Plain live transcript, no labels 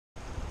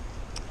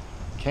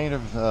kind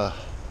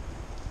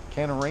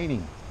of raining,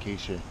 in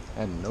case you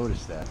hadn't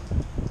noticed that.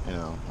 You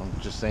know, I'm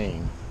just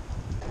saying.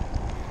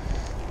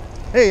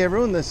 Hey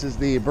everyone, this is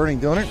the Burning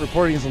Donut,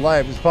 reporting as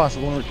live as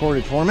possible in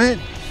recorded format.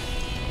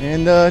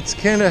 And it's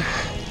kind of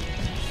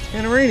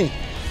rainy.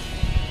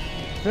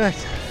 In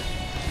fact,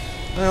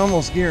 I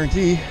almost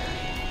guarantee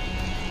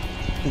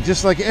that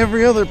just like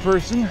every other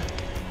person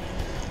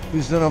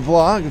who's done a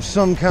vlog of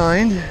some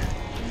kind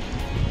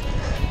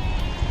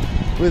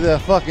with a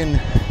fucking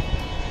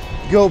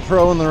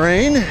GoPro in the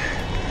rain,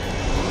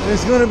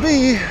 there's going to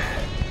be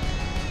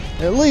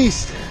at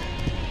least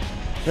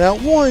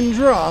that one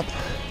drop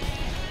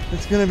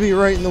that's going to be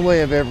right in the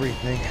way of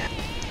everything.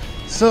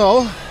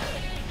 So,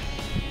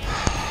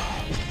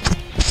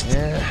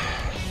 yeah.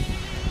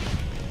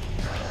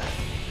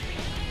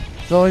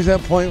 It's always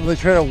that point where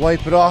they try to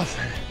wipe it off.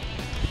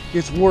 It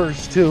gets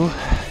worse too.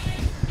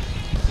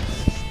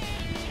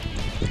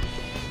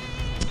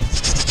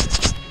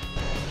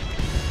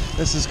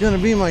 This is going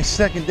to be my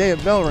second day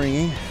of bell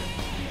ringing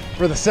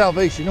for the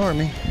Salvation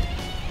Army.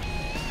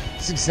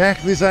 It's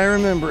exactly as I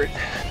remember it.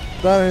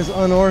 About as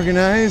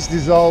unorganized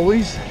as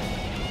always.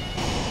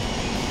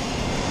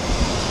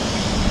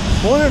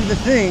 One of the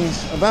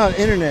things about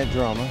internet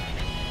drama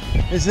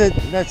is that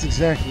that's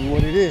exactly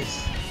what it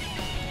is.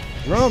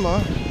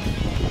 Drama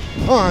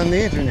on the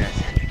internet.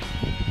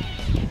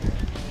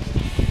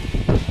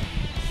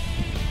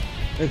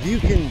 If you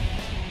can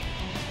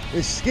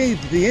escape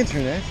the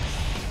internet,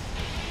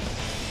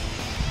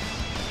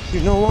 you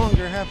no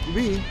longer have to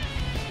be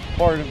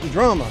part of the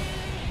drama.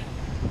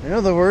 In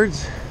other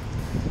words,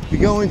 if you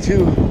go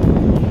into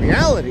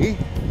reality,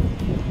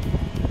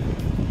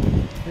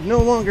 it no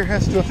longer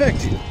has to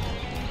affect you.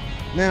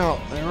 Now,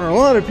 there are a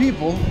lot of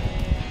people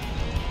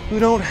who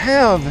don't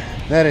have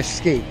that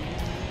escape.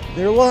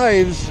 Their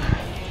lives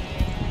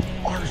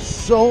are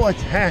so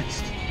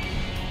attached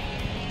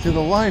to the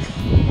life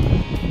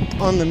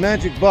on the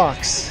magic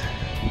box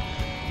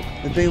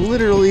that they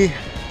literally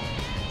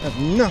have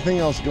nothing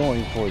else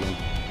going for them.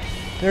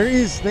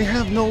 They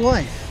have no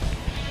life.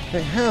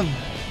 They have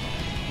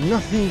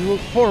nothing to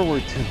look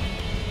forward to.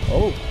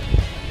 Oh.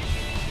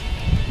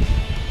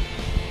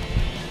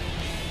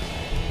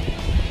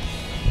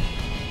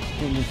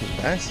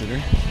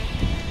 Ambassador.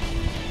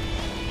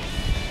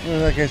 Well,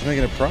 that guy's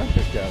making a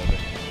project out of it.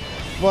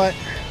 But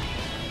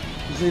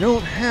they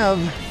don't have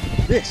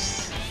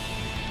this.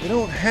 They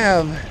don't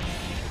have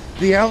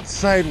the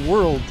outside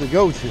world to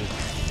go to.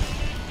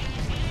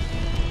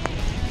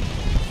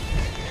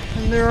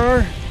 And there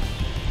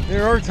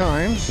are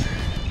times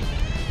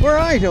where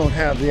I don't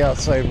have the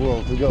outside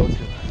world to go to.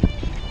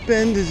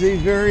 Bend is a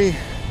very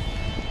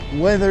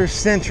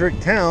weather-centric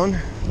town,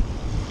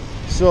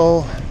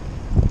 so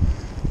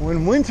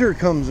when winter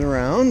comes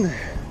around,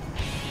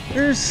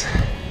 there's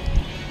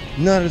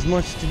not as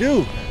much to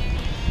do,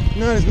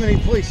 not as many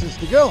places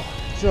to go.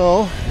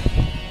 So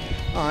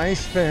I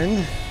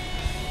spend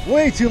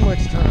way too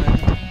much time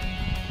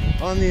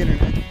on the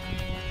internet,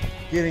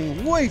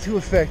 getting way too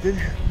affected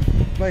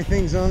by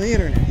things on the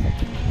internet.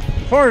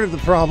 Part of the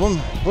problem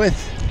with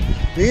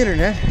the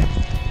internet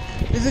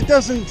is it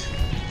doesn't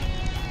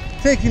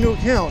take into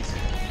account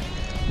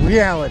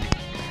reality.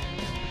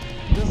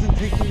 It doesn't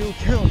take into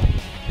account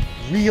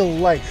real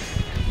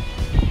life.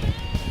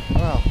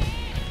 Wow.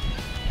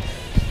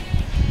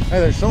 Hey,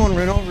 there's someone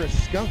ran over a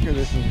skunk, or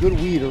there's some good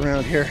weed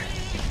around here.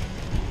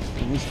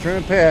 I'm just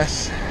trying to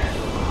pass.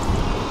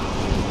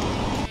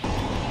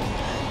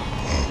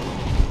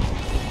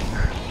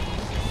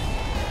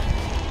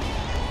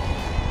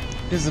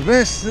 Is the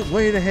best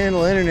way to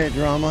handle internet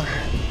drama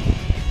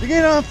to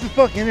get off the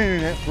fucking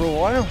internet for a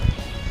while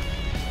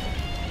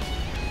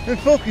and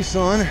focus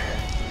on the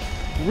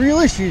real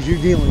issues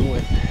you're dealing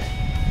with.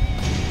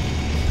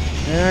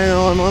 And I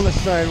know I'm on the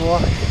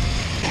sidewalk.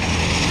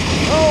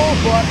 Oh,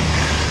 but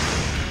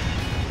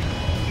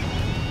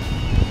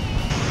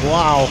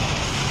wow.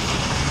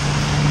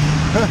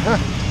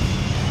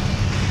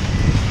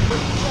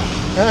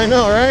 I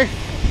know, right?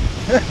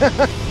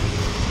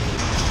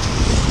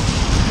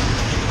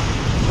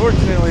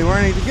 Fortunately, where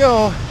I need to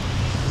go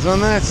is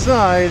on that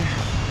side,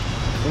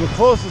 and the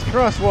closest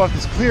crosswalk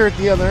is clear at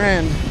the other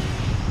end.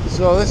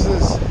 So this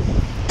is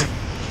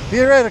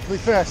theoretically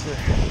faster.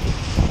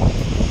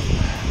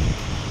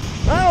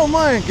 I don't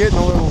mind getting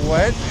a little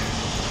wet.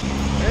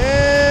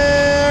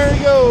 There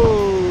he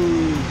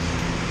goes.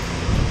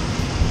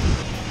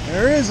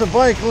 There is a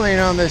bike lane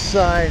on this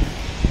side.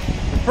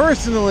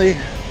 Personally,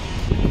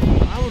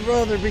 I would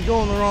rather be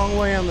going the wrong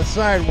way on the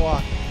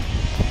sidewalk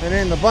than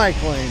in the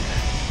bike lane.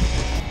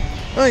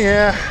 Oh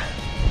yeah,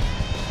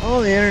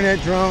 all the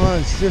internet drama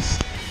is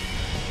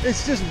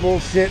just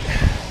bullshit.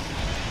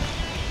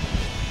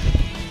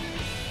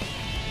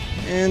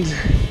 And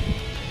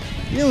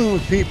dealing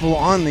with people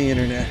on the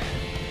internet,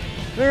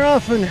 they're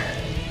often,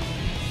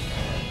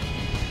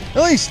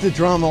 at least the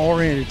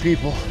drama-oriented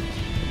people,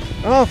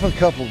 are often a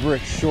couple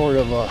bricks short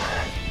of a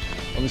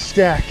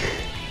stack.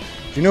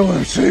 Do you know what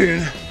I'm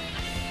saying?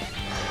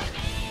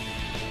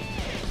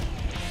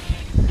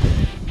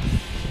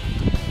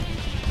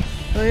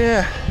 Oh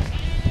yeah,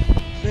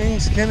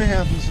 things can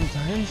happen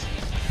sometimes.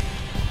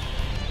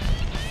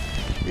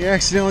 You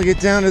accidentally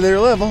get down to their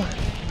level,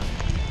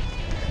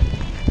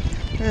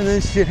 and then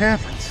shit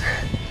happens.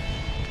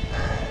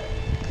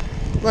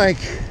 Like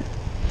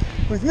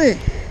with me.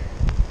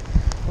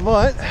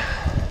 But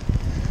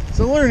it's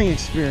a learning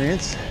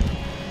experience.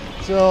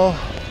 So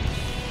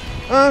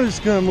I'm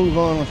just gonna move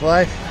on with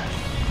life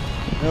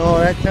and all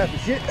that type of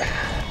shit.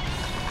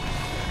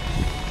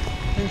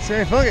 And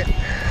say fuck it.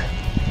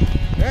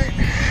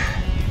 Right?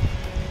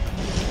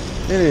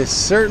 It is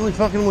certainly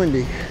fucking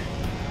windy.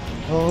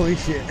 Holy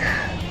shit.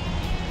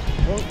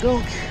 Donk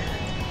donk.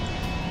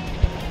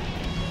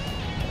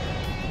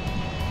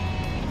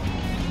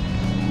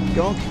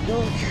 Donk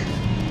donk.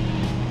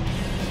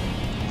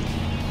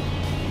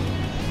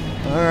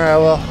 Alright,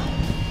 well,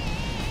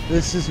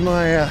 this is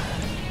my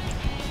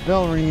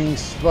bell ringing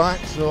spot,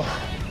 so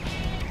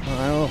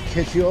I will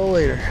catch you all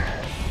later.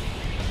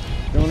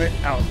 Donut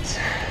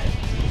out.